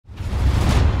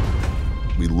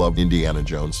We love Indiana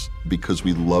Jones because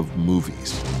we love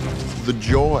movies. The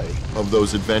joy of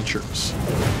those adventures.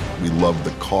 We love the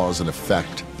cause and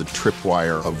effect, the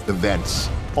tripwire of events.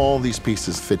 All these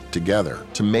pieces fit together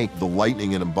to make the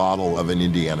lightning in a bottle of an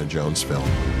Indiana Jones film.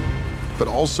 But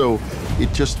also,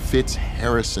 it just fits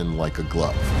Harrison like a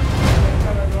glove.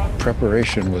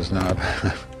 Preparation was not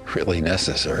really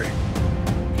necessary.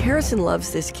 Harrison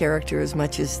loves this character as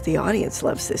much as the audience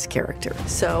loves this character.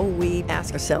 So we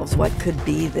ask ourselves, what could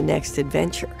be the next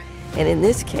adventure? And in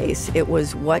this case, it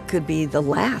was what could be the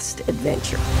last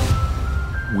adventure.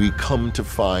 We come to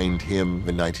find him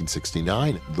in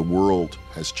 1969. The world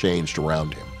has changed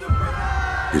around him.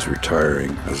 He's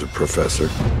retiring as a professor,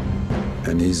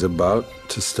 and he's about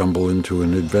to stumble into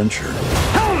an adventure.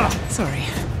 Sorry.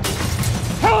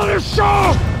 Hell in a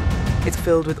show! It's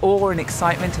filled with awe and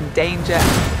excitement and danger,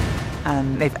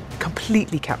 and they've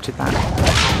completely captured that.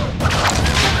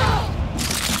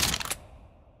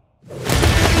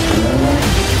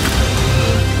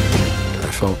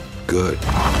 I felt good,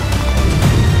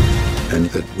 and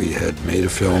that we had made a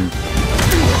film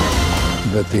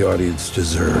that the audience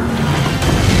deserved.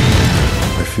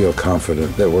 I feel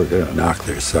confident that we're going to knock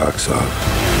their socks off.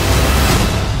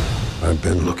 I've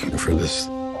been looking for this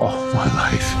all my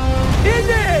life.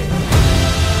 Indy!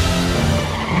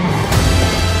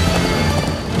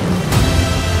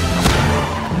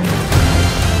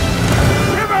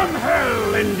 Give 'em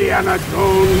hell, Indiana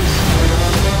Jones!